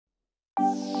The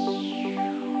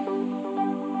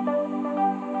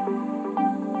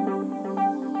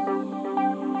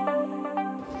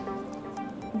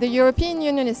European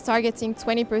Union is targeting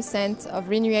 20% of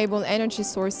renewable energy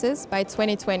sources by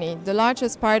 2020, the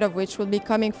largest part of which will be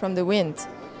coming from the wind.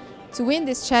 To win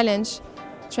this challenge,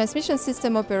 transmission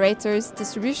system operators,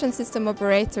 distribution system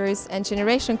operators and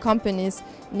generation companies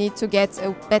need to get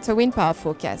a better wind power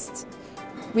forecast.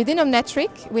 Within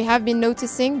Omnetric, we have been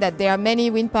noticing that there are many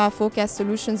wind power forecast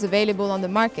solutions available on the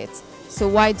market. So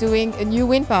why doing a new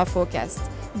wind power forecast?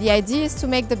 The idea is to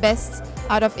make the best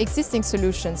out of existing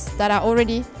solutions that are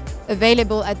already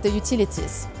available at the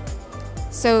utilities.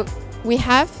 So we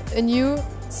have a new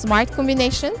smart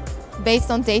combination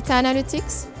based on data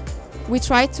analytics. We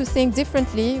try to think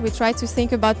differently. We try to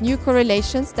think about new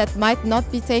correlations that might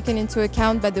not be taken into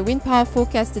account by the wind power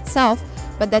forecast itself,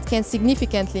 but that can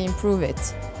significantly improve it.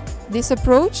 This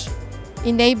approach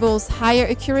enables higher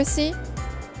accuracy.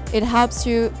 It helps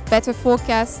you better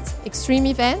forecast extreme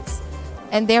events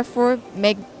and therefore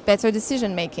make better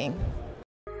decision making.